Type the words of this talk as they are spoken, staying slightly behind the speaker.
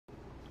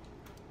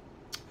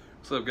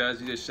What's up, guys?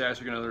 DJ Stash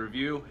for another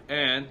review,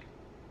 and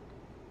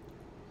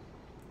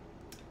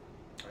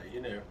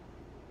You knew.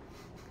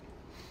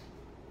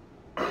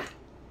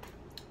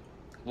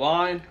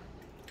 line.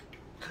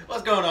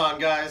 What's going on,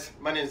 guys?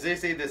 My name is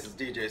ZC. This is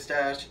DJ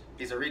Stash.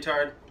 He's a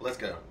retard. Let's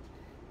go.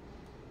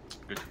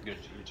 Good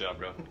job,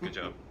 bro. Good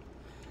job.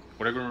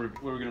 What are we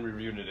gonna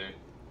review today?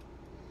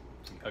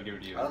 I'll give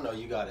it to you. I don't know.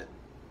 You got it.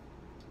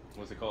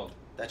 What's it called?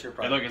 That's your Hey,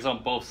 problem. look, it's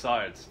on both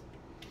sides.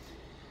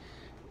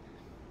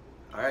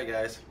 All right,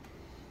 guys.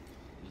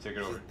 You take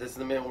it over. This is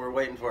the minute we're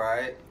waiting for. All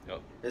right.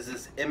 Yep. This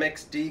is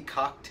MXD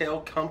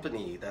Cocktail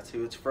Company. That's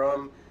who it's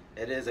from.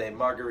 It is a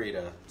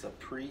margarita. It's a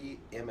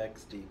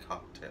pre-MXD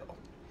cocktail.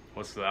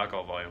 What's the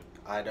alcohol volume?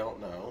 I don't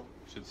know.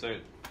 Should say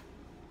it.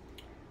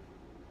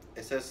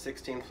 It says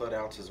 16 fluid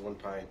ounces, 1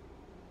 pint.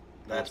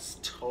 That's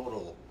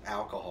total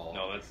alcohol.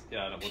 No, that's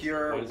No,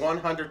 Pure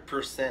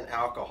 100%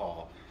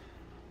 alcohol.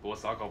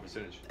 What's the alcohol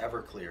percentage?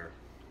 Everclear.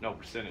 No,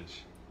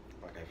 percentage.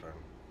 Okay, fine.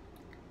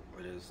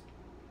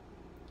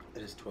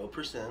 It is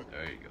 12%.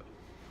 There you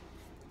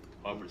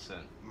go. 12%.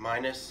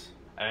 Minus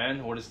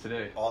And what is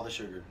today? all the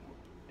sugar.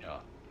 Yeah.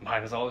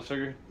 Minus all the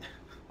sugar?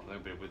 A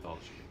little bit with all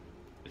the sugar.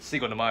 It's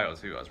Cinco de Mayo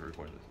too as we're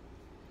recording this.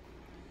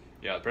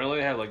 Yeah, apparently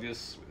they have like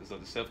this. So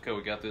the Sevco,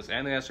 we got this,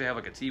 and they actually have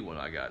like a tea one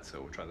I got, so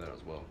we'll try that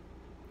as well.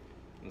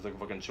 It's like a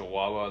fucking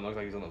chihuahua. It looks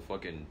like he's on the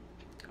fucking,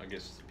 I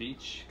guess,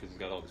 beach because he's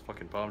got all these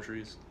fucking palm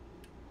trees.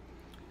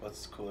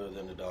 What's cooler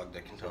than a dog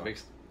that can So talk?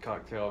 mixed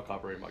cocktail,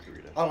 copper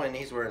margarita. Oh, and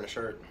he's wearing a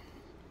shirt.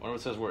 I wonder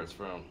what it says where it's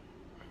from.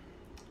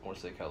 I want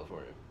to say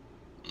California.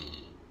 What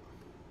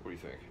do you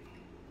think?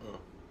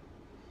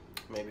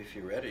 Maybe if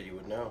you read it, you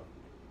would know.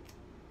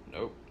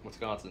 Nope,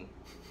 Wisconsin.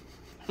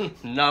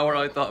 Not where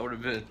I thought it would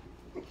have been.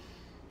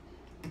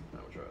 Now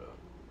we'll try it out.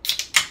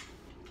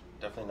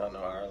 Definitely not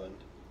know Ireland.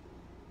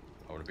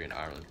 I would be in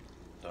Ireland.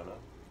 Don't know.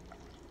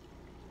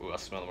 Ooh, I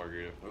smell the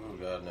margarita. Ooh,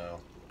 God, no.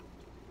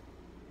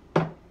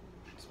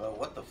 Smell,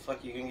 what the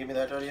fuck? You gonna give me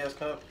that dirty ass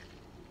cup?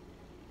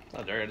 It's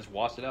not dirty, I just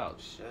washed it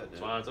out. Shit, That's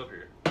dude. why it's up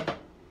here.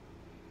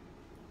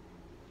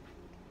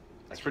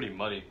 That's pretty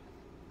muddy.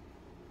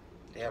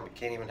 Damn, we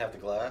can't even have the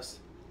glass.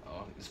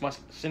 Oh, it's my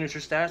signature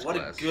stash What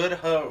glass. a good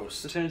It's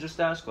host. the signature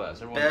stash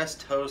glass. Everyone,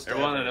 Best host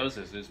everyone ever. that knows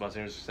this, it's my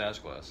signature stash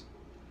glass.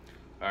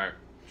 Alright,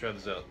 try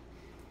this out. What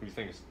do you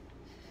think? It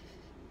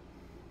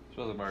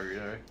smells like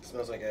margarita, right?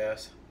 Smells like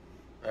ass.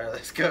 Alright,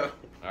 let's go.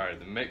 Alright,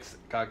 the mixed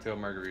cocktail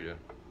margarita.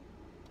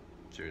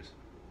 Cheers.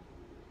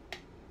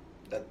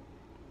 That.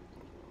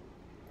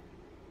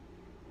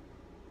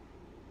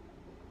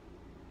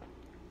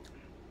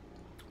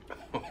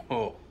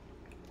 Oh.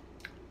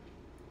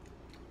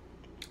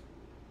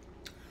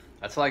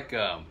 That's like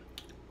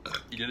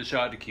you did a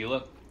shot of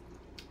tequila,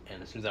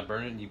 and as soon as I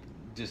burned it, you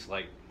just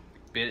like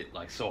bit it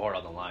like so hard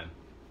on the lime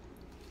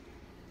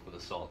with the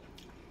salt.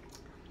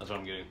 That's what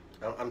I'm getting.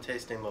 I'm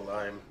tasting the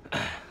lime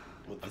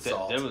with the I'm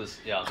salt. There was,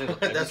 yeah,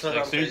 That's what like,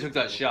 I'm as soon as you took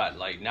that tasting. shot,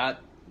 like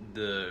not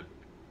the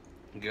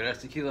good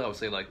ass tequila, I would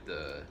say like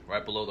the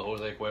right below the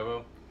Jose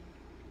Cuervo,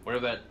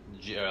 whatever that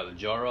the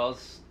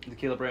Jarrah's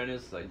tequila brand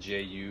is, like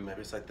JU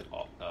Maybe it's like the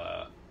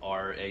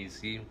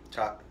RAC.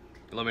 top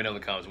Let me know in the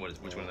comments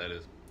which one that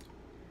is.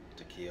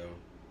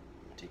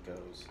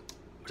 Tico's.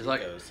 It's like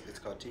It's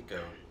called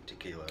Tico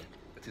tequila.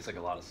 it tastes like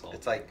a lot of salt.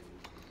 It's like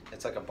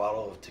a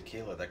bottle of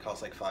tequila that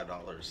costs like $5.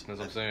 That's what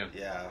I'm saying.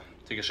 Yeah.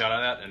 Take a shot of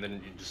that, and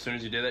then as soon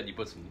as you did that, you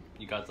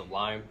got some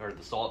lime or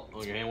the salt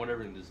on your hand,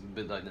 whatever, and just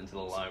bit that into the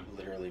lime.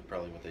 Literally,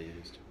 probably what they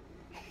used.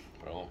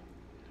 Bro.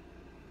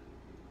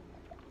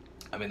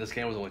 I mean, this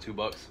can was only $2.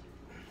 So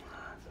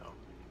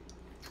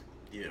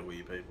Yeah, what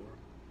you pay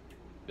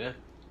for? yeah,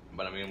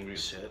 but I mean, we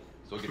Shit.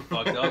 still get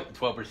fucked up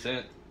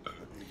 12%.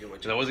 You get what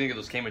Because I wasn't gonna get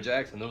those Cayman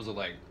Jacks, and those are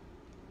like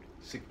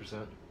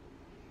 6%.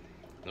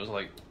 Those are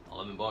like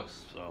 $11.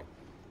 So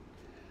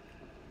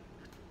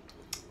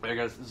yeah,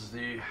 guys, this is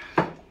the.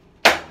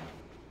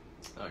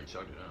 Oh, you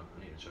chugged it now.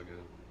 I need to chug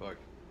it. Fuck.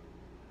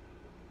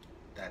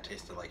 That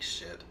tasted like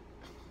shit.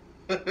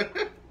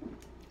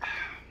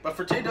 But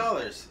for $2,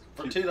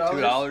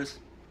 $2.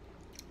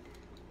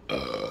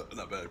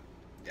 Not bad.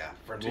 Yeah,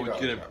 for $2. What would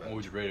you get it? not bad. What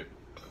would you rate it?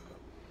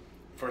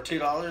 For $2,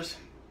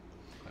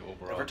 Like if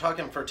overall. we're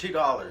talking for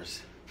 $2,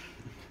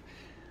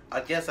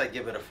 I guess I'd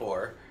give it a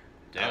 4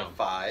 out of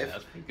 5. Yeah,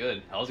 that's pretty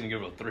good. I was gonna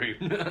give it a 3.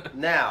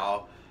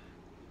 Now,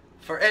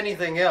 for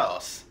anything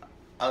else,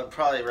 I would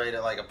probably rate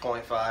it like a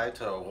 0.5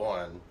 to a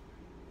 1.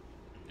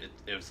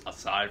 It was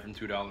aside from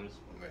 $2.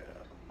 Yeah.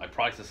 Like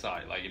price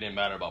aside, like it didn't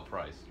matter about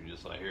price. You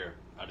just like here.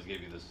 I just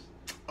gave you this.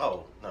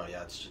 Oh, no,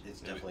 yeah, it's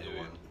definitely do a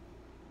 1.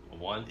 A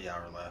 1. Yeah,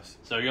 or less.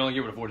 So you only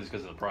give it a 4 just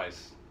because of the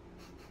price.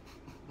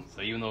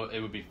 So even though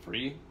it would be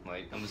free,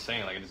 like I'm just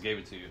saying, like I just gave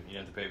it to you. You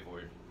didn't have to pay for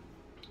it.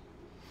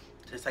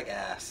 Tastes like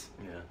ass.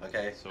 Yeah.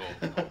 Okay. So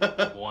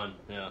 1.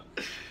 Yeah.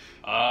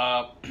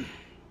 I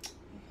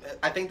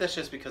think that's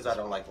just because I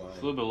don't like It's a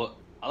lime. little bit.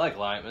 I like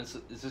lime. It's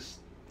just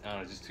I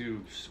don't know, just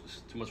too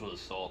much with the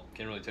salt.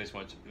 Can't really taste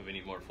much of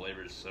any more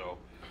flavors. So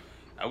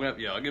I'll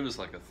give this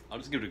like I'll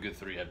just give it a good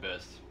 3 at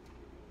best.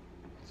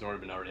 It's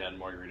already had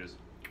margaritas.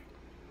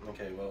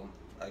 Okay, well,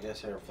 I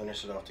guess here,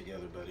 finish it off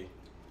together, buddy.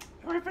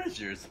 I already finished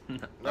yours.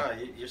 Nah,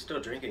 you're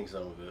still drinking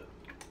some of it.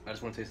 I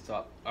just want to taste the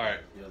top. All right.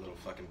 You're a little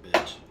fucking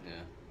bitch. Yeah.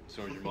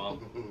 So is your mom.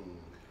 All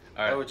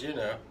How right. would you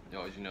know?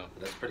 How would you know?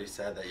 That's pretty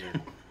sad that you're...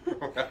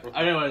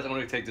 I know. I'm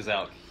gonna take this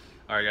out.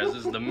 All right, guys.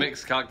 This is the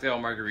mixed cocktail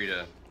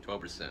margarita,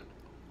 12%. If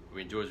you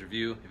enjoyed this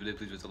review, if you did,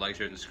 please hit like,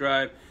 share, and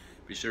subscribe.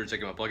 Be sure to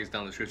check out my plugins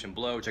down in the description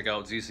below. Check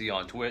out ZC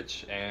on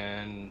Twitch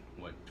and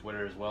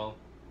Twitter as well.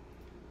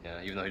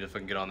 Yeah, even though he doesn't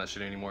fucking get on that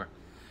shit anymore.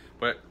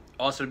 But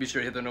also be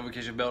sure to hit the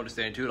notification bell to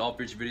stay tuned to all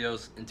future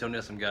videos. Until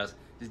next time, guys.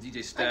 This is DJ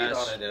I Stash get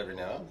on it every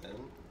now and then.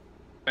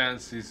 and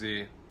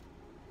CC.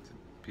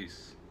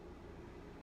 Peace.